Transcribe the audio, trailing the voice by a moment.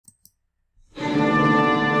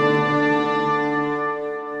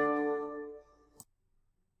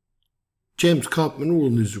James Kaufman,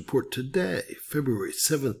 World News Report today, February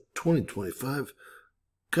 7th, 2025.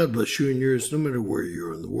 God bless you and yours, no matter where you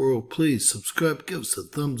are in the world. Please subscribe, give us a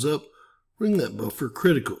thumbs up, ring that bell for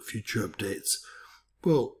critical future updates.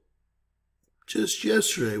 Well, just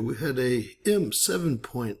yesterday we had a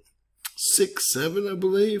M7.67, I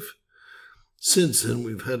believe. Since then,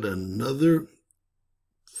 we've had another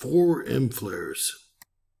 4 M flares.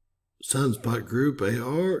 Sunspot Group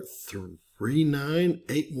AR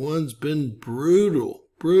 3981's been brutal.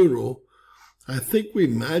 I think we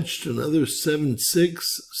matched another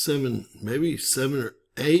 7.6, maybe 7 or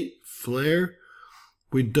 8 flare.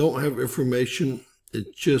 We don't have information.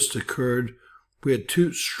 It just occurred. We had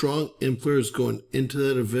 2 strong M flares going into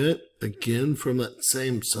that event, again from that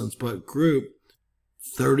same Sunspot Group.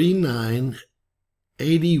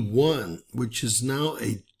 3981, which is now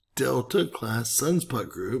a Delta class Sunspot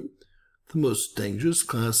Group, the most dangerous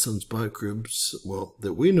class Sunspot groups, well,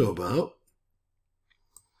 that we know about.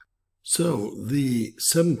 So the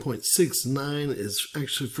 7.69 is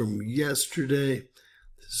actually from yesterday.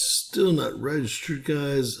 It's still not registered,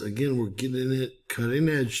 guys. Again, we're getting it cutting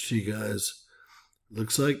edge to you guys.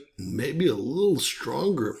 Looks like maybe a little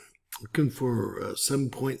stronger. Looking for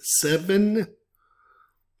 7.7,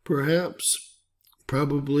 perhaps.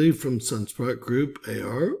 Probably from Sunspot Group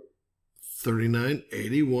AR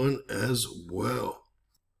 3981 as well.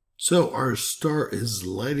 So our star is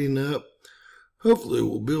lighting up. Hopefully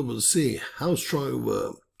we'll be able to see how strong of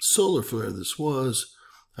a solar flare this was.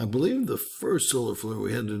 I believe the first solar flare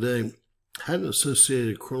we had today had an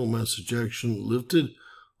associated coronal mass ejection lifted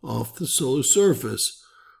off the solar surface.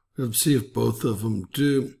 We'll see if both of them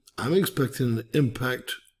do. I'm expecting an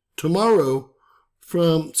impact tomorrow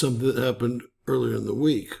from something that happened earlier in the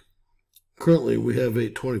week. Currently, we have a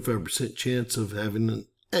 25% chance of having an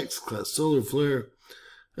X-class solar flare,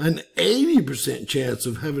 an 80% chance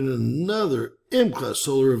of having another M-class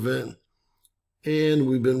solar event, and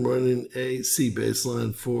we've been running a C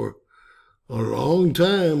baseline for a long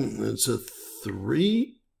time. It's a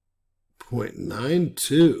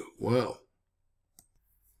 3.92. Wow.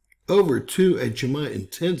 Over 2 HMI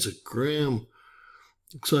intensive gram.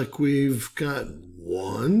 Looks like we've got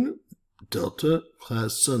 1 Delta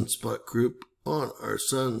class Sunspot Group on our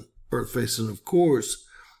sun, Earth facing, of course.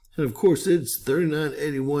 And of course, it's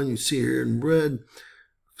 3981 you see here in red.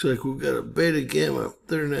 Looks like we've got a Beta Gamma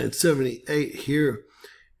 3978 here.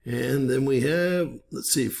 And then we have,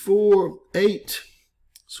 let's see, 4, 8.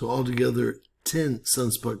 So altogether, 10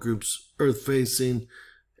 Sunspot Groups Earth facing,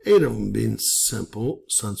 8 of them being simple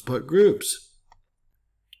Sunspot Groups.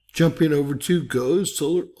 Jumping over to GOES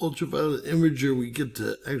Solar Ultraviolet Imager, we get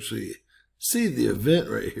to actually see the event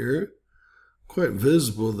right here. Quite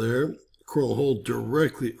visible there. Coronal hole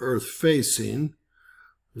directly Earth facing.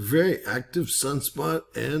 Very active sunspot,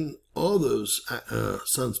 and all those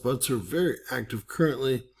sunspots are very active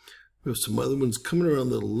currently. We have some other ones coming around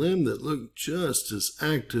the limb that look just as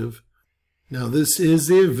active. Now this is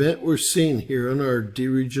the event we're seeing here on our D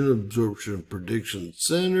region absorption prediction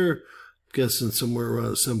center. I'm guessing somewhere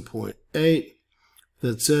around 7.8.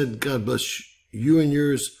 That said, God bless you and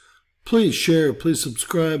yours. Please share, please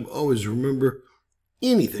subscribe. Always remember,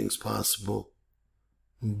 anything's possible.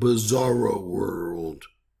 Bizarro world.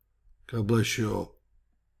 God bless you all.